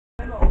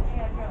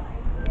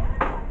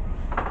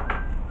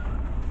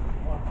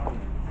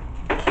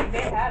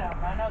had them.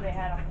 I know they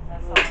had them because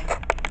I saw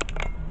them.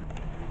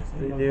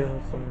 They do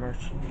have some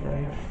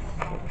merchandise.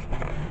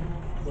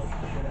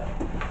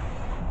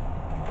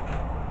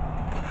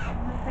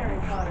 Harry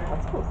Potter.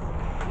 Puzzles.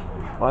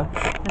 What? I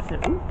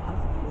said, ooh,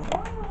 puzzles.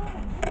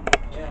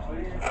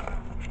 $28.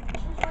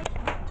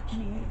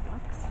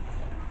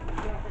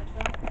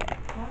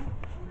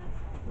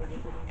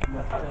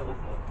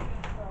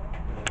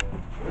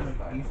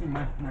 You see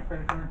my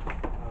credit card?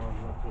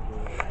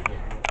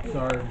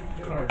 Sorry.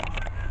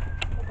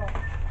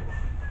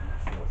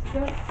 So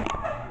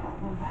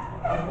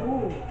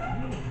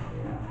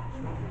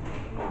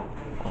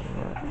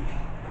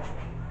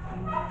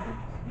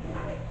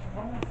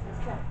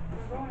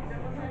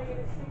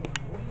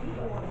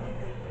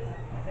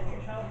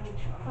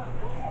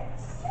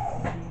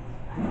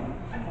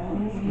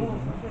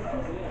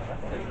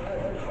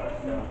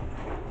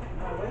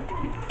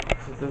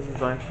this is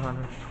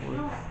iconic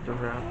towards the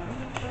wrap.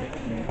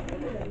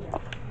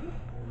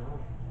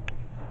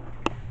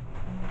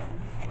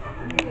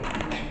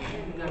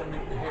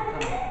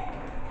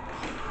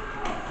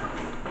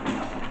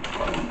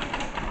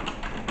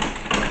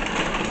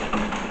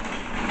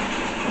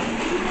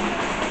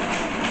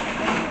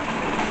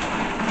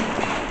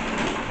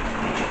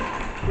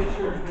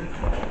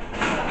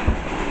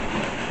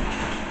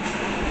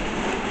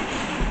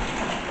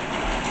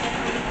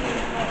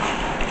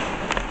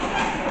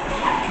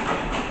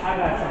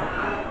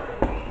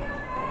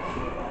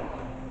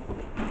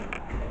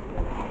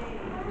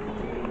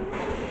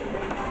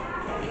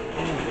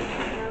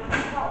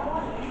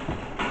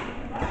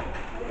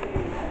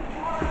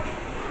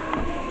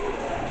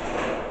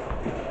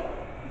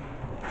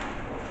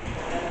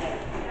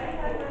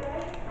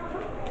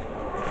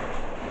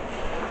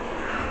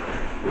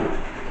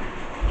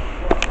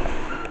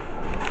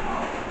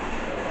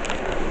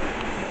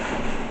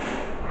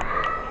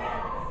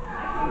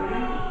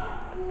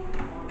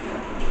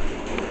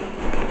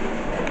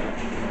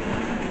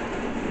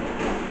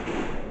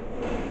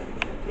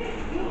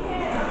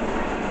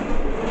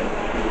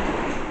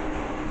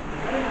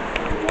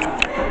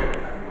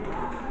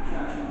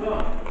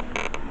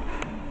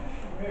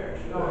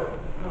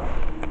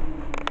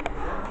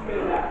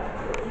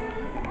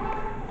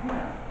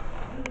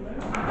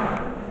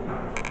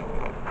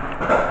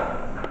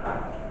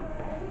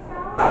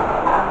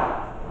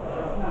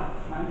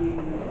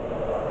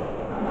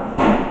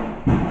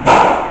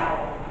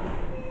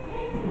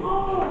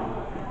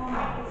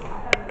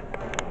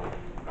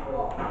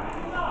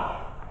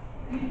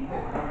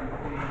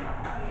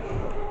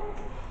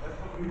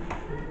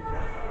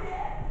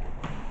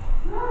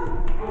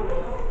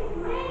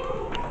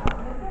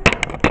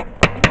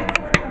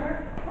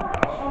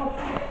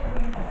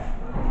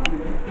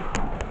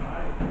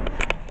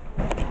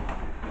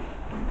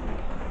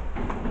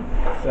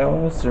 Is that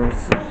what a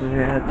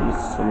surgery head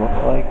used to look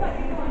like?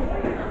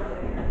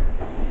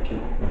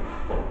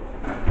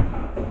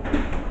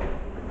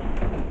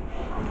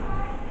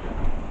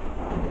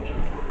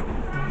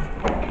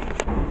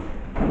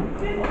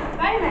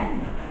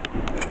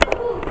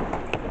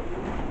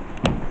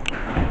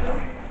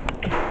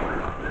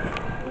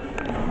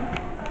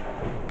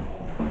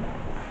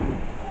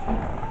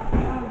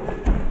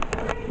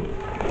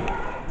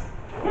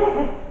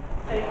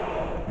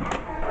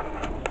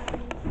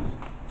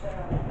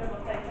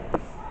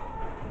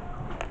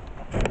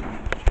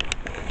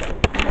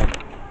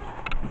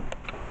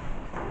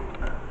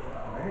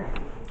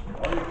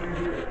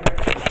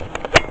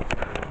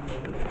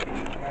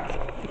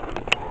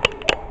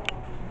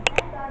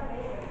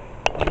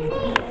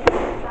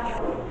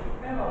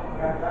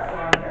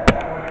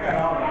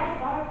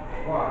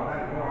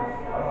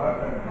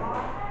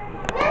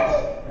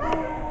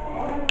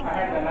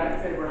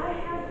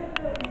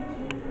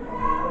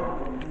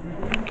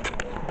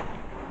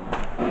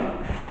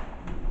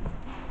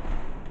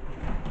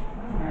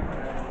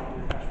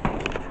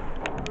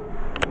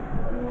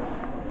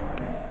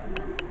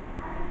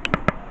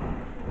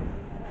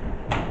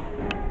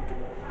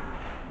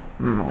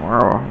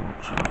 Wow.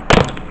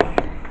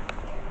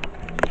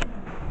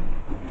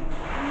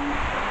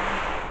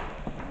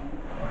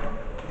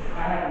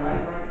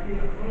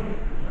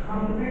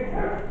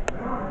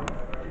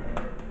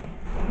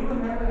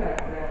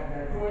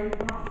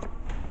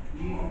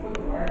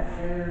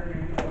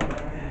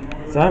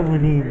 Is that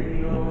Winnie the...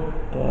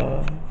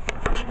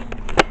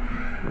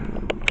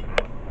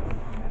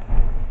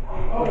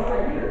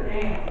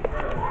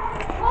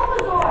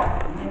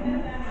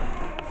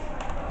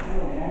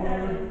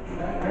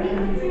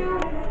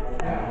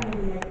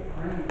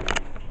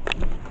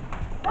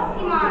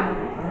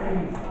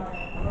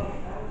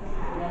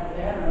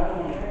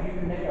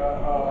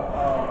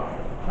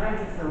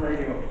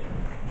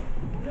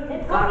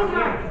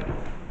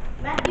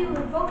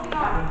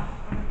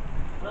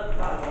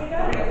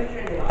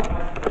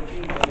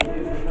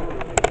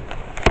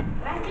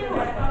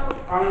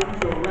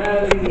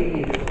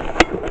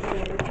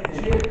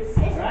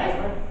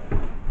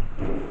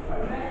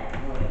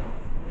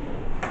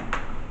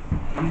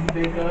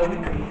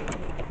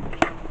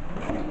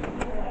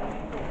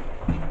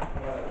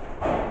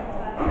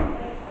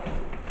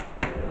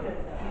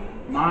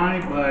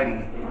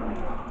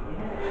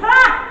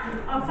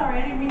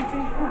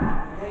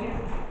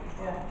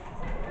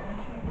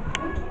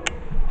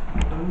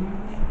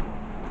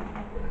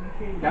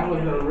 That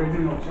was the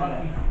original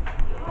Chucky.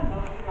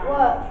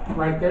 What?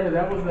 Right there,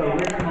 that was the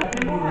original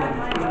Chucky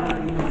that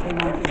came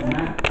onto the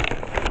map.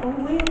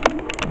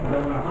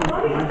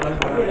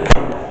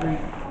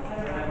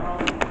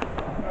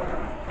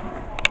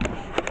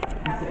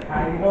 He said,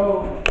 howdy ho.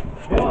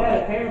 Bill had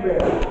a Care Bear.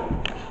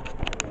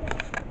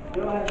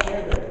 Bill had a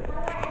Care Bear.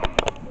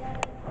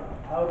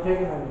 I would take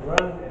him and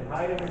run and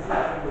hide him in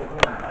something with him.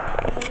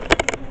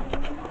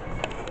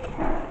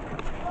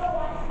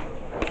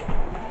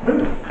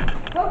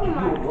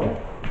 Pokemon. What?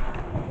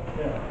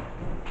 Yeah.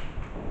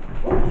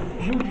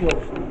 Yu-Gi-Oh!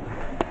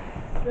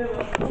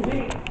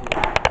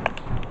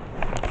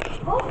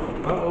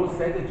 Uh-oh,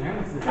 Sega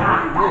Genesis.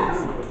 What is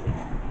this?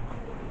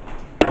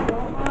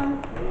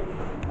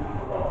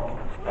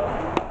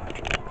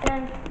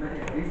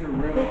 These are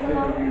real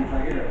video games. I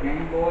get a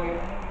Game Boy.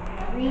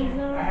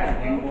 I had a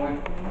Game Boy.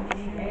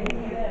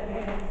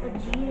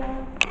 Vegeta.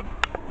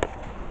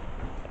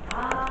 I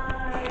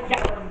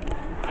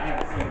had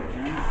a Sega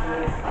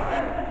Genesis. I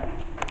had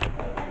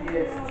a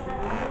PS2.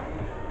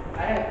 I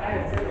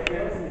had Sega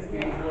Genesis,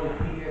 Game Boy,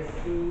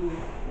 PS2,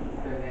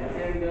 the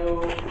Nintendo.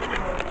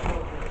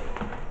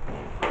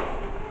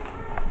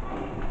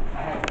 I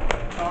had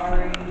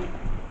Atari.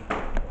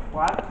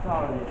 What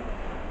started?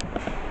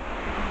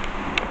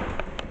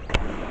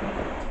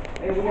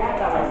 Hey, we got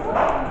that one.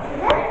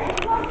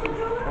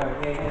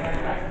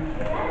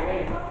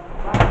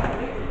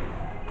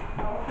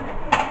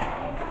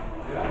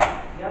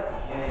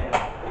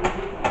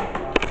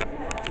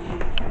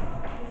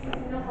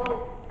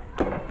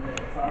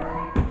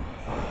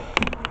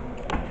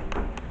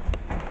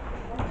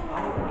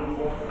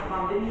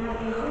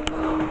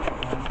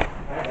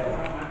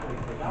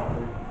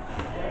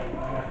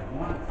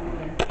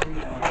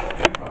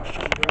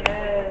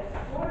 Yes,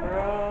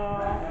 bro.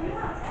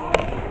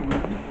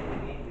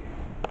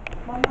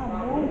 Mama,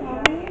 move,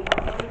 honey.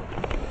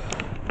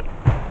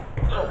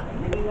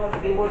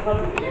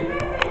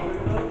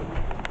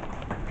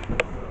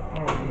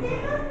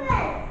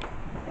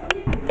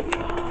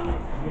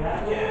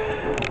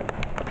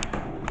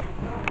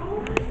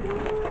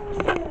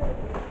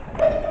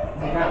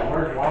 I got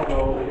where's Waldo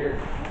over here?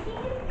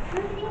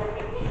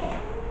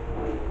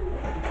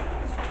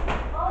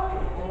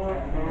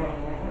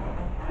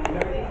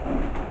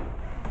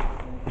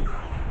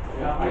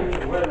 Yeah, I used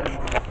to wear them.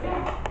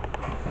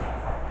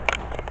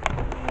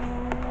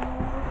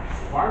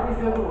 Barbies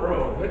of the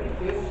world. Look at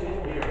this shit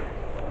here.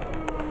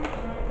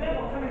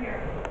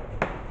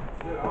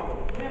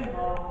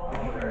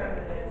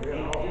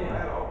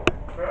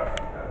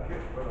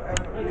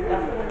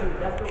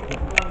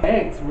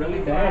 Eggs really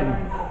bad.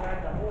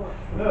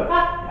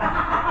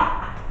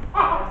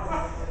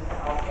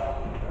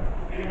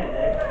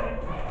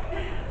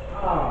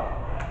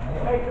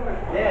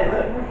 Yeah,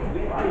 look. We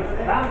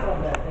bounced on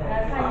that thing.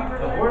 That's how you were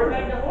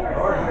learning to ride the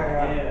horse.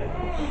 Everybody had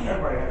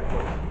a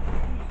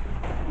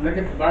Look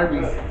at the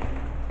Barbies.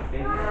 We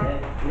had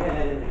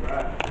that in the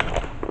garage.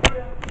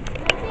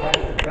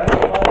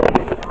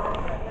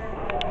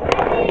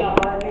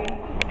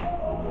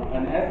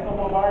 An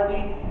Eskimo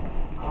Barbie.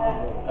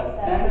 A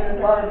standard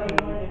Barbie.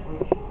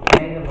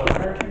 Native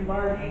American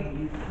Barbie.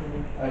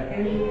 A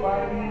Hindu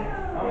Barbie.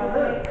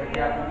 A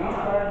Japanese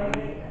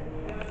Barbie.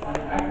 An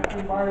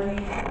African Barbie.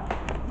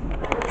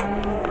 A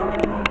Chinese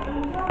Barbie.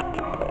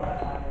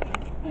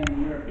 And a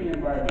European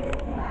Barbie.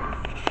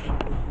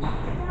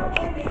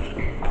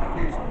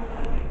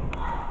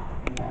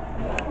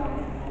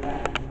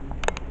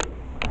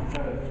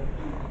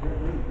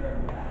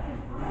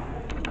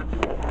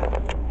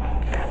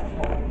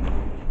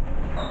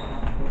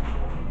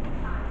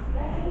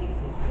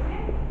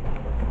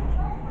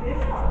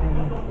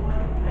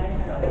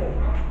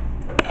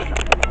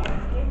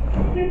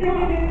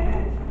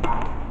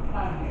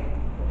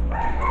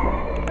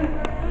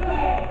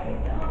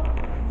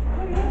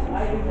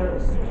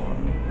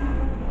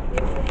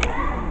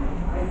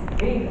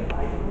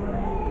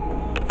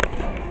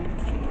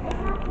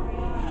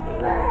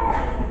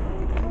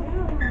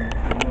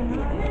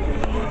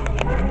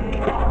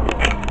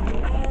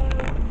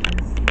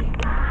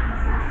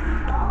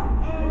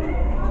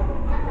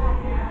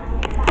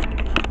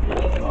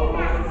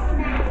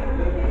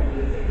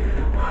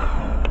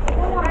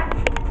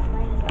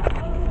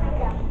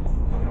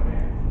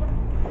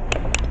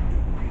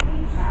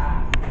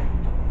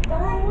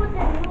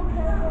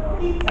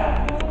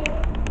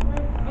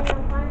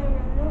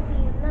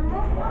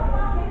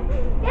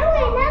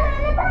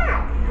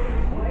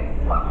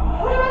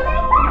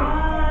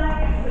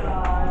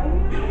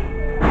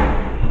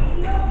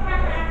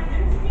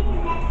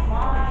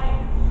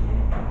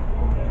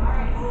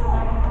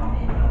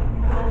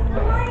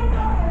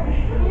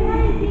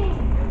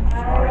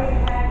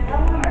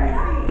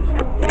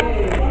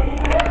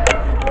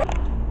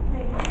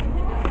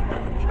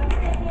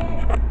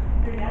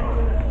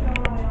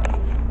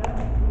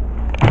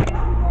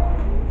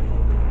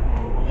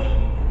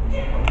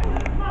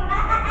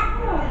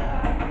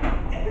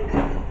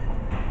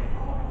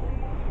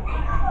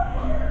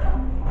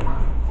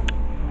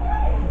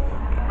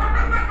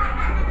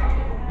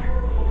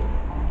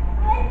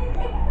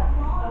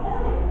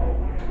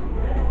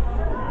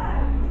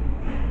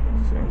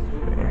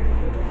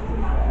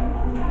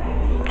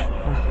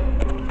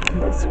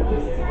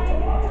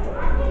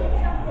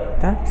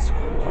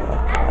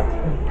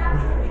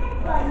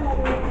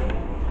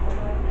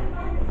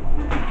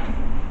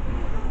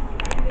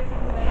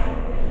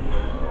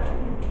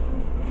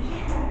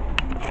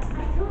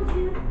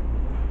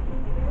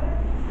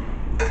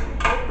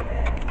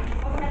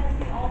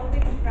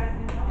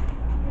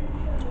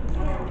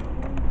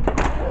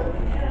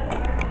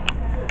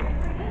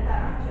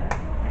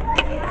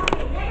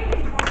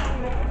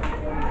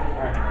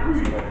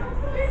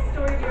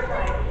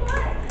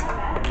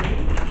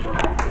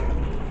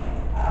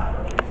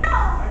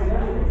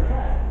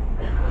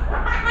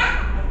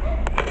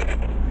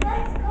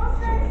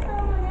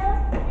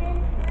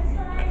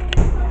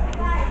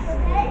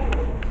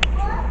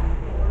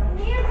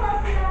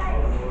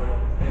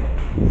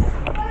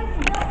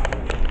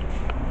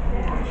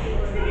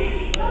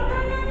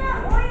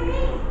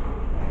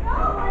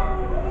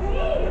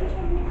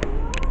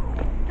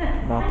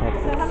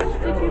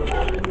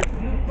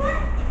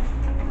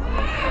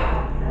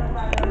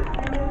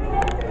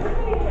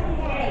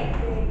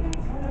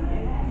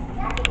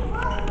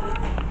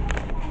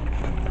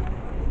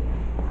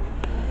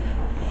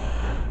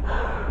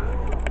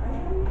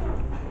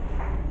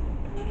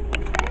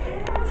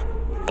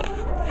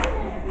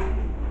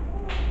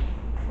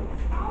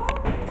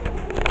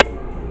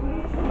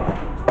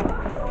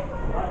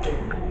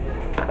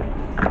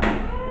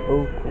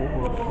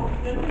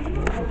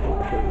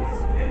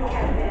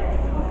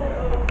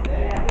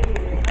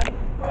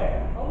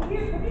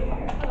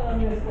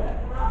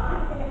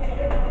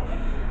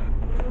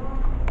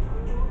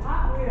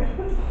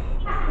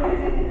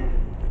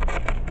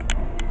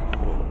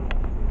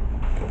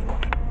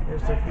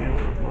 Here's a few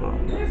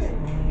photos. This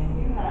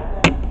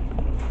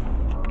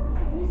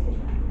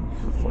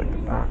is like the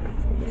back of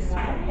this.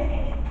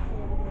 Okay,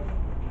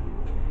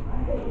 I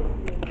think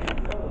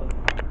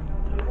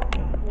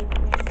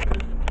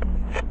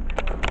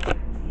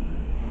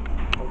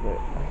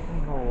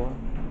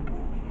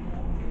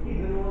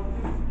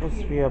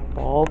supposed to be a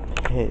ball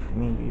pit,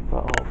 maybe, but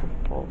all the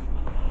balls.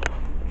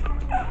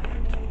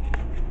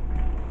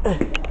 That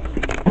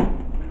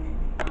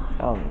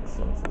don't make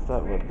sense. Is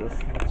that what this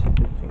thing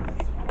is for?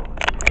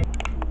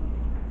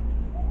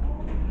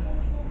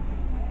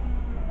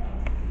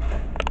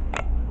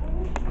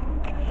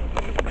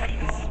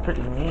 This is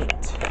pretty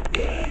neat.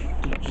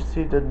 Did you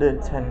see the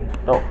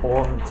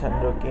old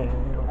Nintendo game?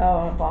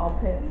 Oh, a ball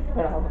pit,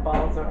 but all the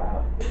balls are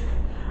out.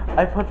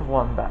 I put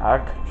one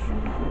back.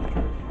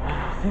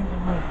 I think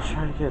I'm gonna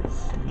try to get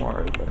some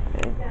more of the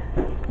thing.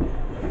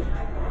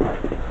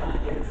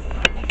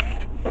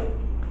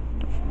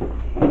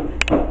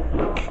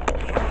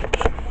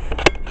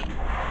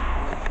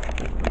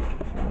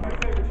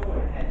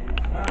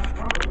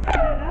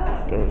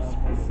 There's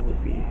supposed to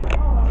be.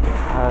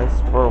 As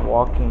we're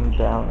walking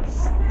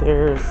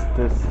downstairs,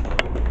 this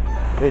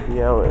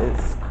video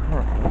is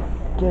currently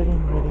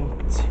getting ready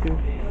to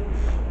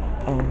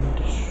end.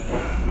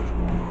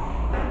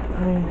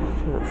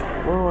 There's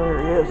little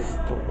areas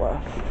to the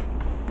left.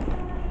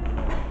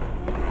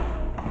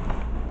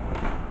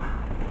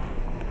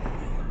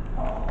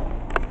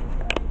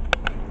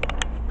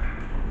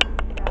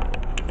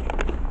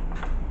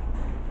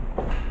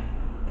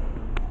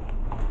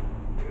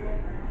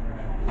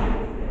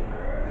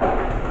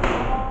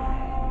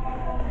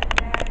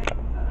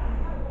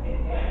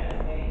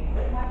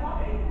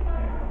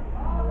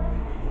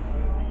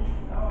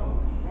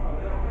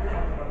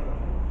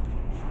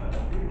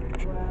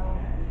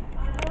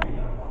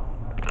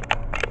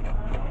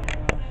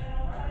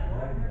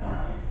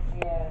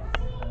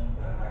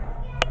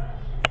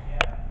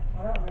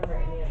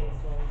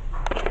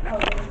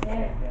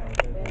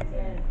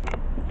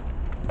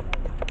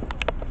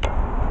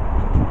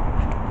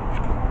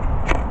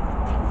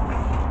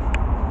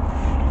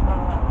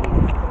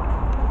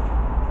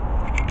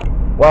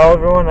 Well,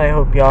 everyone, I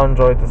hope y'all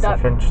enjoyed this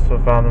Adventures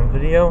with Adam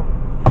video.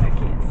 I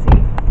can't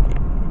see.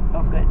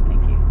 Oh, good,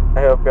 thank you.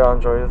 I hope y'all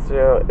enjoyed this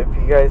video. If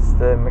you guys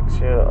did, make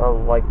sure to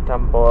like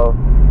down below.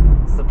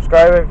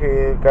 Subscribe if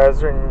you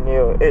guys are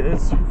new. It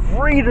is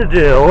free to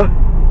do.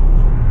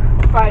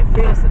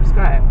 Free to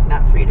subscribe,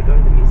 not free to go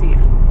to the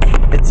museum.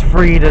 It's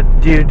free to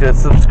do to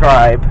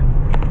subscribe.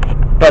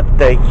 But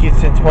the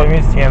Houston Toy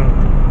Museum,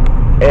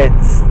 it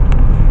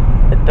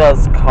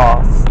does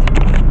cost.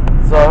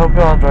 So I hope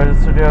y'all enjoyed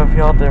this video. If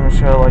y'all did, make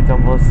sure to like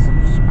down below,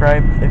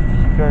 subscribe if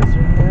you guys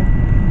are new,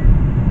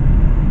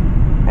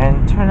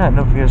 and turn that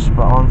notification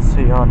bell on so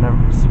y'all never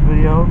miss a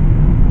video.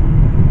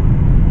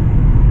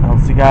 I'll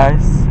see you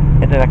guys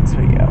in the next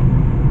video.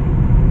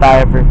 Bye,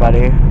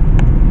 everybody.